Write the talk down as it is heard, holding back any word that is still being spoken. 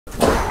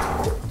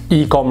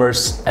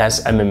E-commerce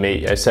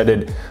SMMA. I said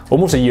it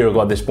almost a year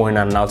ago at this point,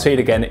 and I'll say it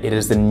again, it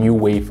is the new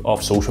wave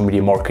of social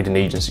media marketing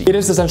agency. It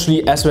is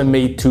essentially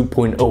SMMA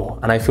 2.0,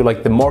 and I feel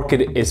like the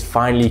market is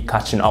finally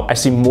catching up. I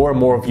see more and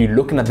more of you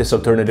looking at this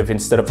alternative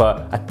instead of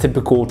a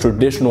typical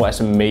traditional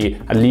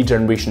SMMA, a lead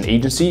generation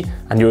agency,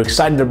 and you're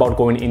excited about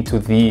going into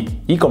the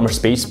e-commerce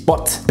space,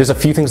 but there's a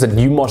few things that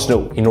you must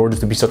know in order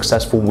to be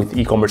successful with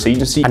e-commerce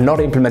agency and not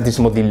implementing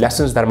some of the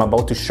lessons that I'm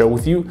about to share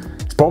with you.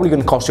 It's probably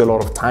going to cost you a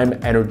lot of time,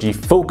 energy,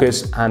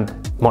 focus, and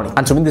money.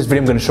 And so in this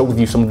video, I'm going to share with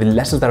you some of the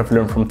lessons that I've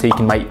learned from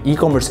taking my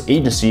e-commerce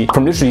agency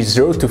from literally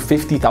 $0 to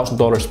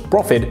 $50,000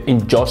 profit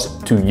in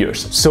just 2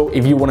 years. So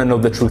if you want to know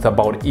the truth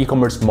about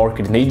e-commerce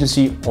marketing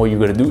agency, all you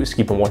got to do is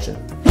keep on watching.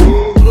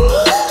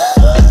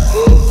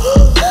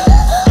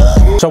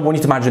 So I want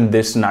you to imagine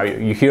this scenario.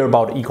 You hear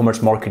about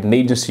e-commerce marketing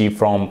agency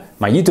from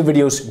my YouTube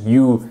videos,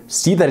 you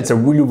see that it's a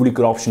really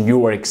good option,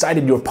 you are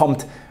excited, you're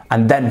pumped,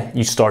 and then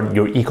you start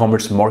your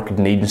e-commerce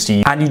marketing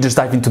agency and you just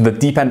dive into the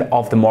deep end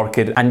of the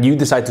market and you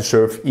decide to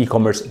serve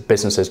e-commerce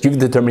businesses. You've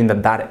determined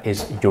that that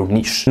is your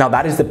niche. Now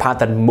that is the path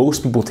that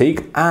most people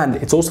take, and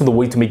it's also the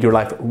way to make your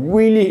life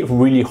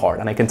really hard.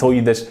 And I can tell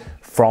you this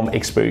from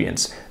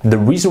experience. The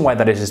reason why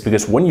that is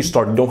because when you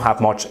start, you don't have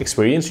much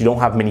experience, you don't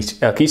have many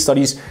case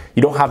studies,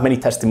 you don't have many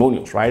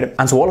testimonials, right?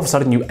 And so all of a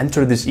sudden you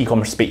enter this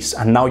e-commerce space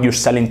and now you're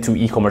selling to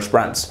e-commerce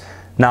brands.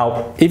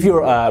 Now, if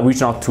you're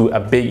reaching out to a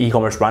big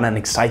e-commerce brand, an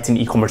exciting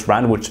e-commerce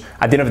brand, which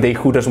at the end of the day,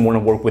 who doesn't want to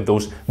work with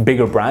those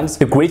bigger brands?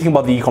 The great thing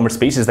about the e-commerce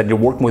space is that you're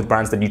working with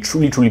brands that you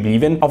truly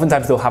believe in.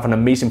 Oftentimes they'll have an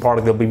amazing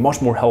product, they'll be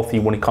much more healthy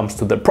when it comes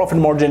to their profit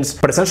margins.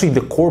 But essentially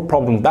the core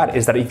problem with that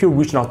is that if you're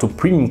reaching out to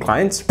premium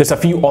clients, there's a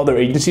few other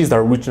agencies that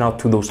are reaching out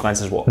to those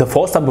clients as well. The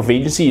first type of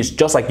agency is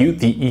just like you,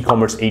 the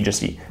e-commerce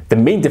agency. The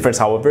main difference,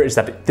 however, is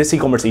that this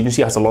e-commerce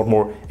agency has a lot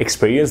more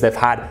experience. They've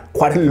had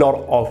quite a lot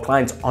of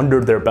clients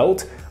under their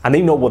belt, and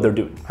they know what they're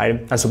doing, right?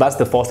 And so that's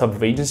the first type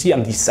of agency.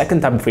 And the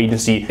second type of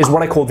agency is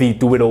what I call the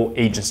do-it-all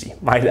agency,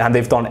 right? And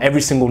they've done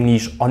every single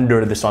niche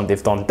under the sun.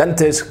 They've done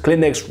dentists,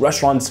 clinics,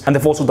 restaurants, and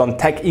they've also done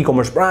tech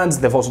e-commerce brands.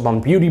 They've also done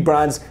beauty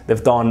brands.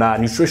 They've done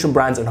nutrition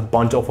brands and a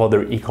bunch of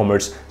other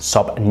e-commerce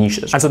sub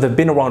niches. And so they've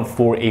been around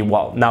for a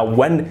while. Now,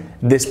 when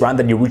this brand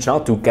that you're reaching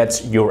out to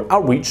gets your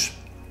outreach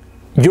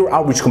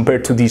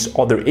compared to these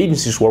other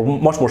agencies who are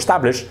much more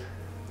established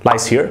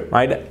lies here,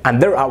 right?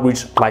 And their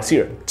outreach lies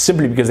here,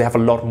 simply because they have a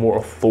lot more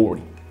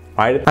authority,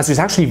 right? And so it's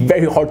actually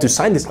very hard to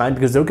sign this client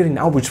because they're getting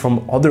outreach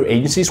from other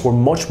agencies who are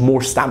much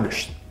more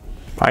established,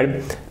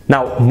 right?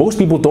 Now, most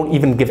people don't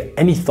even give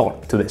any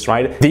thought to this,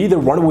 right? They either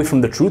run away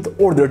from the truth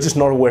or they're just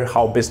not aware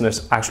how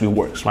business actually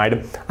works,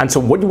 right? And so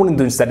what you want to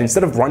do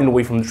instead of running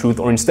away from the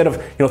truth, or instead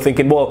of,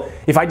 thinking, well,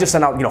 if I just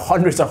send out,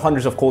 hundreds and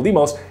hundreds of cold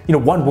emails,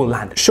 one will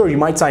land. Sure, you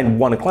might sign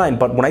one client,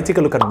 but when I take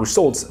a look at the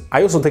results,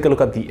 I also take a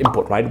look at the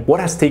input, right? What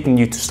has taken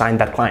you to sign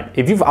that client?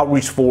 If you've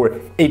outreached for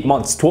 8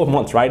 months, 12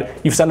 months, right?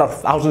 You've sent out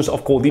thousands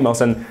of cold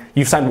emails and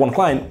you've signed one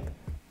client,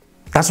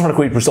 that's not a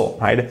great result,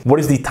 right? What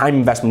is the time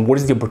investment? What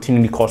is the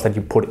opportunity cost that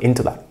you put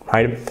into that,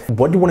 right?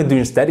 What you want to do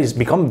instead is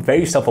become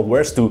very self-aware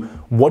as to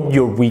what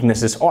your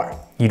weaknesses are.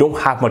 You don't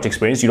have much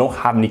experience, you don't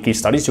have any case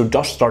studies, you're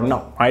just starting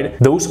out, right?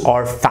 Those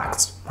are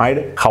facts,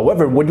 right?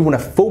 However, what you want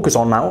to focus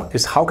on now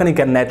is how can I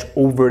get an edge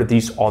over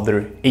these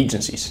other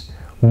agencies?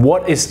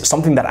 What is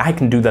something that I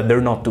can do that they're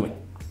not doing?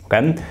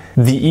 Okay?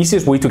 The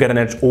easiest way to get an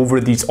edge over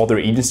these other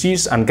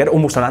agencies and get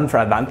almost an unfair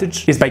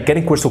advantage is by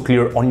getting crystal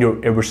clear on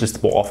your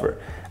irresistible offer.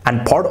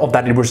 And part of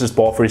that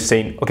irresistible offer is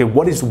saying, okay,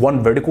 what is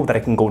one vertical that I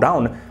can go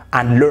down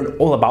and learn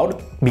all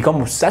about,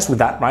 become obsessed with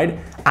that, right?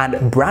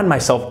 And brand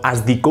myself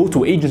as the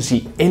go-to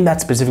agency in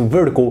that specific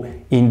vertical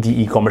in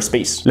the e-commerce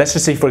space. Let's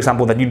just say, for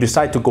example, that you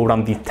decide to go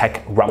down the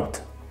tech route,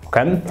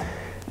 okay?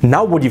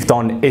 Now what you've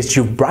done is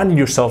you've branded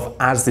yourself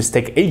as this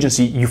tech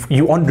agency.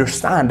 You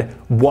understand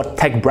what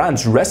tech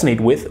brands resonate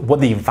with,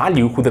 what they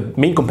value, who the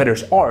main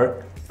competitors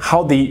are,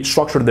 how they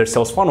structure their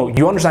sales funnel.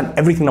 You understand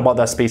everything about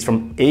that space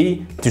from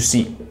A to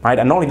C, right?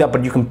 And not only that,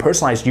 but you can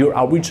personalize your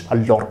outreach a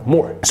lot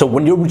more. So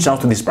when you're reaching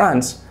out to these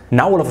brands,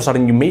 now all of a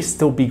sudden you may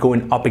still be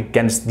going up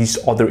against these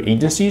other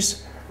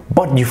agencies,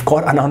 but you've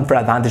got an unfair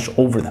advantage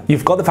over them.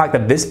 You've got the fact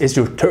that this is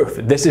your turf,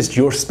 this is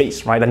your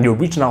space, right? And you're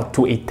reaching out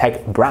to a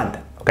tech brand.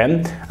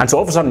 Okay? And so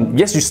all of a sudden,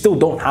 yes, you still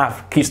don't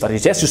have case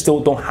studies. Yes, you still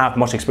don't have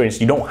much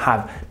experience. You don't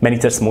have many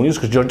testimonials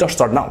because you're just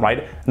starting out, right?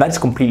 And that is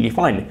completely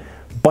fine.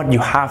 But you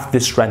have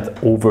this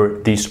strength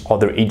over these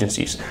other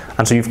agencies.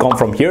 And so you've gone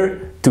from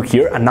here to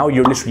here, and now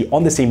you're literally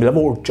on the same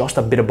level or just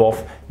a bit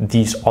above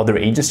these other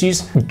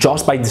agencies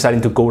just by deciding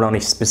to go down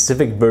a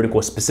specific vertical,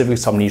 a specific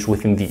sub-niche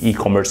within the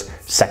e-commerce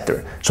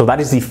sector. So that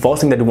is the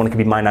first thing that you want to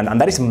keep in mind, and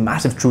that is a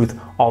massive truth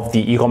of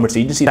the e-commerce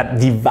agency that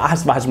the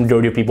vast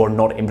majority of people are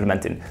not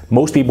implementing.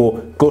 Most people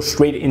go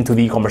straight into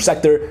the e-commerce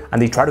sector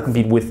and they try to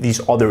compete with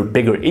these other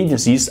bigger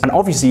agencies, and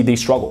obviously they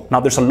struggle.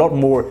 Now there's a lot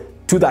more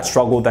to that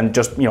struggle than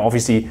just,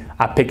 obviously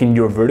picking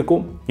your vertical.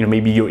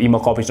 Maybe your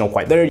email copy is not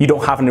quite there. You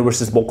don't have an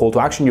irresistible call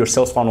to action. Your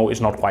sales funnel is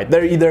not quite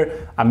there either.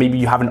 And maybe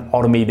you haven't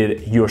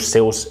automated your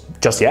sales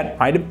just yet,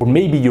 right? Or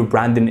maybe your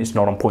branding is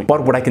not on point.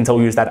 But what I can tell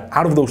you is that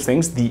out of those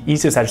things, the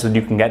easiest edge that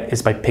you can get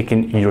is by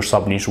picking your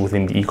sub niche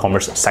within the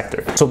e-commerce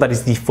sector. So that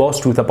is the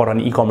first truth about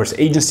an e-commerce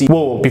agency.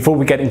 Whoa, before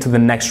we get into the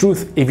next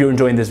truth, if you're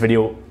enjoying this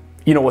video,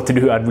 you know what to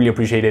do. I'd really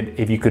appreciate it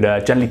if you could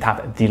gently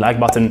tap the like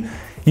button.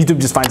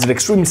 YouTube just finds it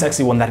extremely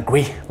sexy when that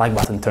gray like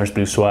button turns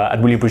blue. So I'd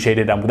really appreciate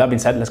it. And with that being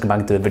said, let's get back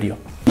into the video.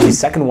 The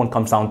second one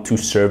comes down to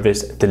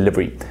service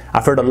delivery.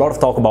 I've heard a lot of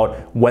talk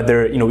about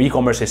whether,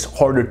 e-commerce is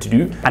harder to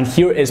do. And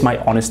here is my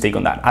honest take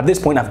on that. At this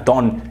point, I've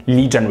done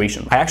lead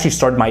generation. I actually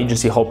started my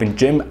agency helping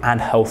gym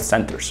and health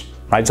centers.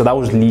 Right? So that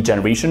was lead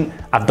generation.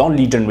 I've done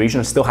lead generation,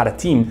 I still had a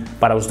team,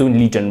 but I was doing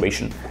lead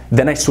generation.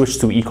 Then I switched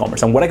to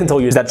e-commerce. And what I can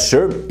tell you is that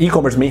sure,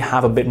 e-commerce may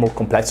have a bit more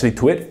complexity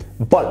to it,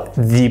 but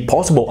the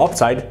possible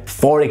upside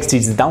far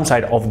exceeds the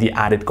downside of the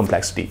added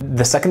complexity.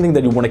 The second thing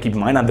that you want to keep in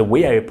mind, and the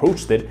way I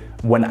approached it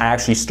when I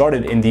actually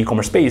started in the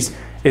e-commerce space,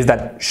 is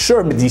that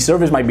sure, the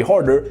service might be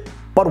harder,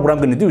 but what I'm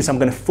going to do is I'm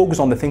going to focus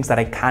on the things that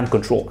I can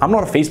control. I'm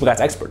not a Facebook ads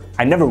expert.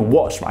 I never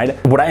was, right?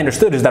 What I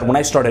understood is that when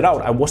I started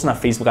out, I wasn't a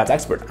Facebook ads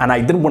expert, and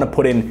I didn't want to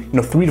put in,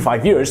 3 to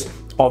 5 years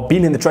of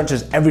being in the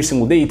trenches every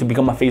single day to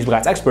become a Facebook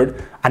ads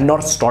expert and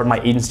not start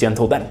my agency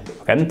until then,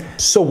 okay?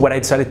 So what I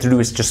decided to do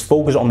is just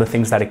focus on the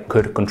things that I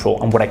could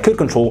control. And what I could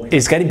control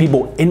is getting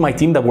people in my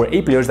team that were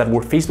A players, that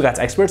were Facebook ads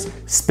experts,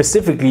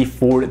 specifically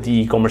for the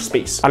e-commerce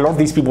space. A lot of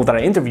these people that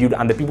I interviewed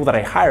and the people that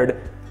I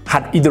hired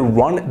had either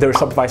run their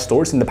Shopify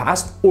stores in the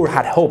past or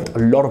had helped a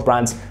lot of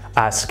brands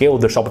scale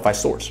their Shopify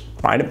stores,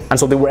 right? And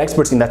so they were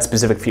experts in that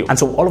specific field. And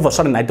so all of a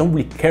sudden, I don't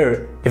really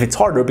care if it's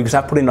harder because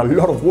I put in a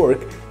lot of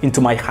work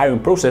into my hiring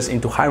process,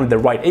 into hiring the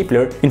right A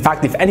player. In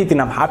fact, if anything,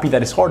 I'm happy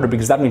that it's harder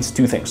because that means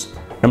 2 things.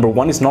 Number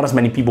one is not as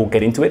many people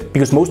get into it,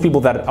 because most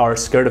people that are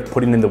scared of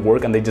putting in the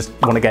work and they just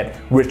want to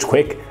get rich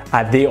quick,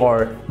 they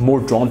are more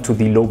drawn to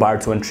the low barrier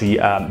to entry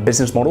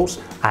business models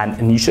and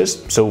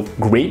niches. So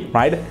great,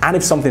 right? And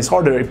if something's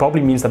harder, it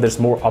probably means that there's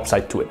more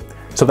upside to it.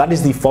 So that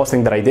is the first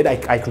thing that I did.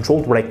 I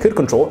controlled what I could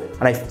control,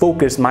 and I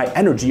focused my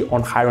energy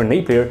on hiring an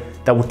A player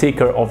that would take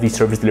care of the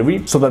service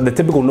delivery, so that the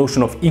typical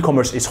notion of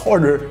e-commerce is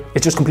harder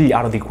is just completely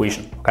out of the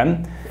equation,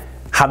 okay?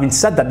 Having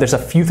said that, there's a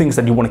few things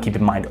that you want to keep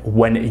in mind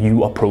when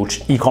you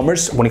approach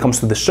e-commerce. When it comes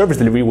to the service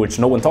delivery, which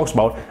no one talks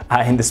about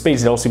in the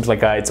space, it all seems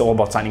like it's all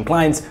about signing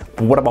clients,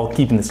 but what about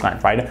keeping this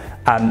client, right?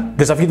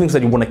 There's a few things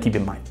that you want to keep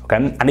in mind,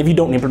 okay? And if you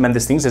don't implement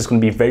these things, it's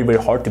going to be very,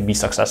 very hard to be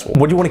successful.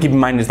 What you want to keep in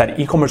mind is that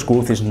e-commerce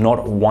growth is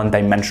not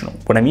one-dimensional.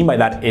 What I mean by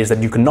that is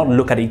that you cannot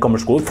look at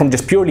e-commerce growth from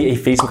just purely a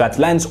Facebook ads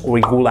lens or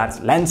a Google ads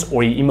lens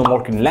or a email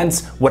marketing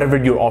lens, whatever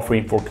you're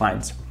offering for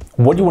clients.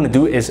 What you want to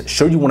do is,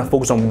 sure, you want to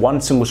focus on one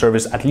single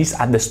service, at least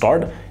at the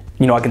start.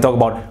 I can talk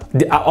about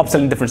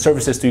upselling different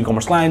services to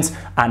e-commerce clients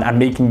and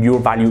making your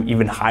value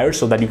even higher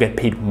so that you get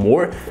paid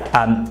more.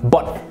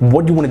 But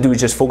what you want to do is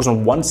just focus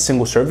on one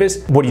single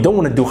service. What you don't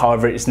want to do,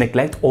 however, is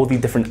neglect all the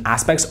different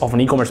aspects of an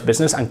e-commerce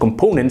business and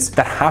components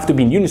that have to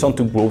be in unison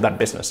to grow that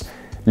business.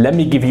 Let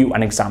me give you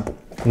an example.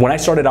 When I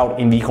started out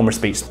in the e-commerce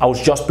space, I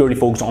was just purely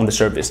focused on the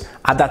service.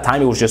 At that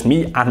time, it was just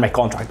me and my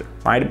contractor,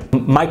 right?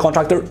 My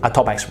contractor, a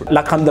top expert.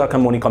 La crème de la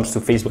crème when it comes to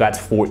Facebook ads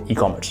for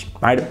e-commerce,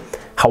 right?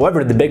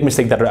 However, the big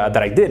mistake that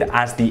I did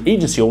as the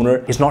agency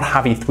owner is not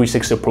have a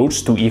 360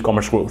 approach to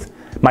e-commerce growth.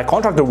 My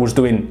contractor was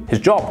doing his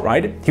job,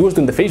 right? He was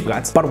doing the Facebook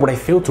ads, but what I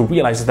failed to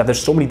realize is that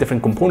there's so many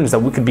different components that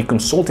we could be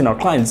consulting our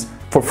clients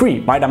for free,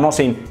 right? I'm not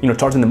saying,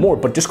 charging them more,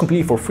 but just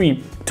completely for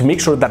free to make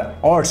sure that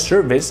our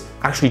service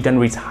actually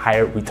generates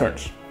higher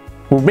returns.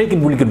 We're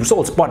making really good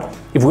results, but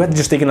if we had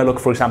just taken a look,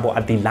 for example,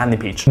 at the landing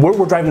page, where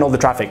we're driving all the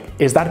traffic,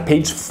 is that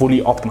page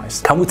fully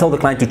optimized? Can we tell the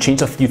client to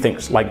change a few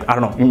things? Like, I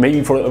don't know,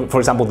 maybe for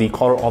example, the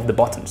color of the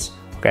buttons,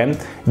 okay?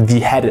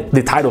 The head,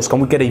 the titles, can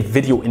we get a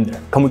video in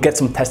there? Can we get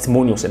some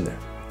testimonials in there,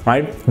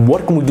 right?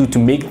 What can we do to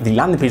make the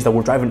landing page that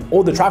we're driving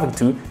all the traffic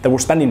to, that we're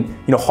spending,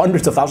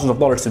 hundreds of thousands of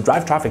dollars to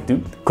drive traffic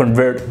to,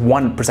 convert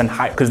 1%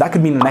 higher? Because that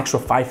could mean an extra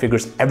 5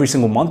 figures every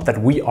single month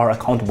that we are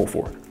accountable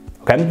for.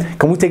 Okay,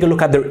 can we take a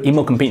look at their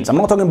email campaigns? I'm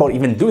not talking about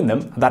even doing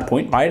them at that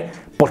point, right?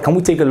 But can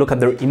we take a look at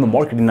their email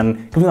marketing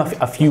and give them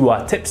a few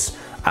tips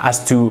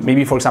as to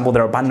maybe, for example,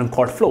 their abandoned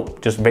cart flow,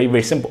 just very,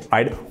 very simple,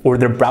 right? Or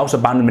their browse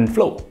abandonment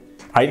flow,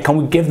 right? Can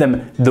we give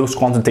them those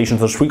consultations,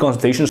 those free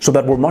consultations, so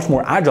that we're much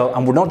more agile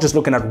and we're not just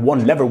looking at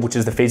one lever, which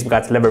is the Facebook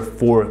ads lever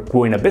for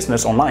growing a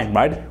business online,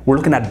 right? We're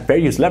looking at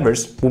various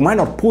levers. We might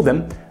not pull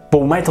them, but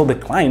we might tell the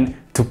client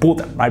to pull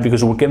them, right?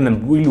 Because we're giving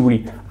them really,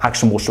 really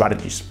actionable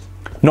strategies.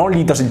 Not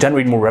only does it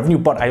generate more revenue,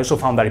 but I also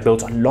found that it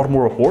builds a lot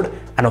more rapport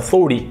and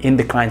authority in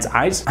the client's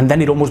eyes, and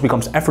then it almost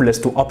becomes effortless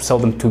to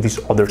upsell them to these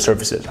other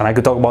services. And I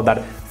could talk about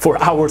that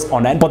for hours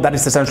on end, but that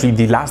is essentially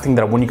the last thing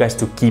that I want you guys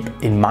to keep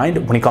in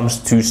mind when it comes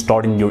to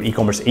starting your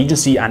e-commerce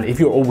agency. And if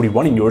you're already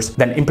running yours,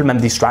 then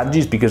implement these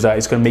strategies, because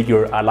it's going to make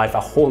your life a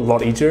whole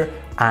lot easier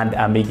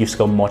and make you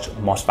scale much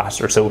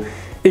faster. So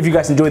if you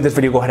guys enjoyed this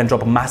video, go ahead and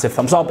drop a massive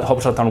thumbs up. It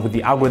helps out a ton with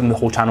the algorithm, the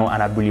whole channel,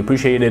 and I'd really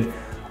appreciate it.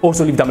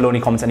 Also, leave down below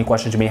any comments, any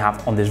questions you may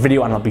have on this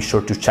video, and I'll be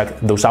sure to check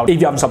those out. If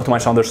you haven't subscribed to my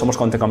channel, there's so much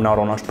content coming out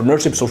on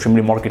entrepreneurship, social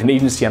media marketing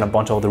agency, and a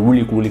bunch of other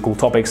really cool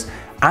topics.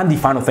 And the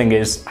final thing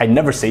is, I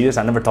never say this,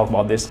 I never talk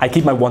about this. I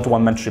keep my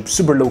one-to-one mentorship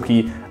super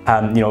low-key.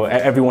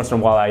 Every once in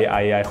a while,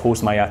 I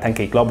host my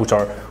 10K club, which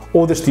are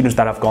all the students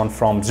that have gone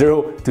from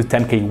 0 to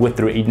 10K with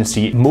their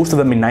agency, most of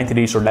them in 90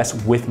 days or less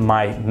with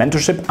my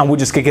mentorship. And we'll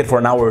just kick it for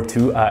an hour or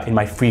two in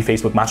my free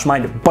Facebook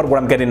mastermind. But what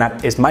I'm getting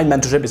at is my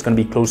mentorship is going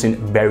to be closing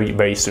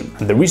very soon.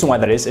 And the reason why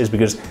that is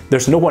because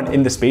there's no one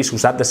in the space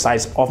who's at the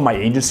size of my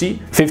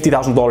agency,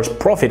 $50,000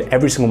 profit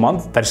every single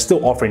month, that is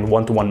still offering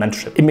one-to-one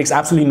mentorship. It makes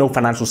absolutely no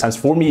financial sense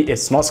for me.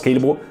 It's not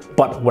scalable,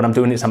 but what I'm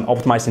doing is I'm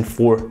optimizing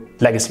for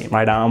legacy,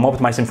 right? I'm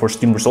optimizing for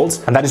student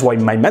results. And that is why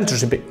my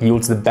mentorship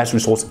yields the best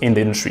results in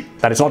the industry.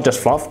 That is not just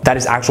fluff, that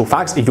is actual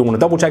facts. If you want to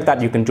double check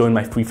that, you can join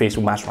my free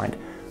Facebook mastermind.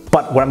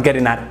 But what I'm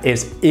getting at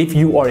is, if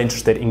you are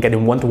interested in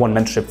getting one-to-one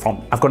mentorship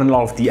from, I've gotten a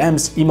lot of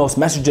DMs, emails,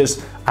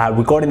 messages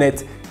regarding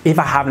it. If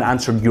I haven't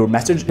answered your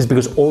message, it's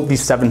because all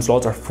these 7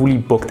 slots are fully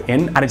booked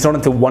in, and it's not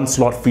until one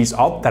slot frees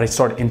up that I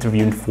start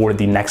interviewing for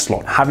the next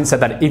slot. Having said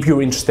that, if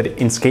you're interested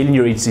in scaling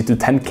your agency to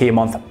 10K a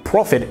month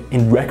profit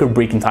in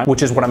record-breaking time,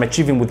 which is what I'm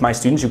achieving with my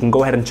students, you can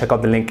go ahead and check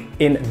out the link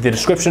in the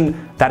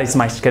description. That is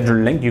my schedule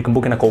link. You can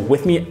book in a call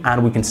with me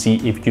and we can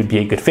see if you'd be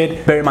a good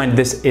fit. Bear in mind,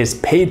 this is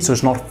paid, so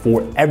it's not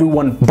for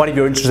everyone. But if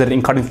you're interested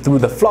in cutting through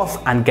the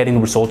fluff and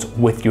getting results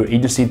with your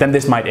agency, then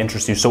this might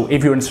interest you. So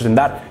if you're interested in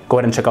that, go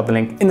ahead and check out the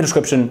link in the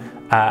description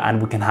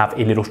and we can have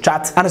a little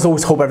chat. And as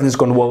always, hope everything's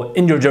going well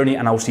in your journey,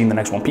 and I will see you in the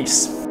next one.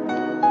 Peace.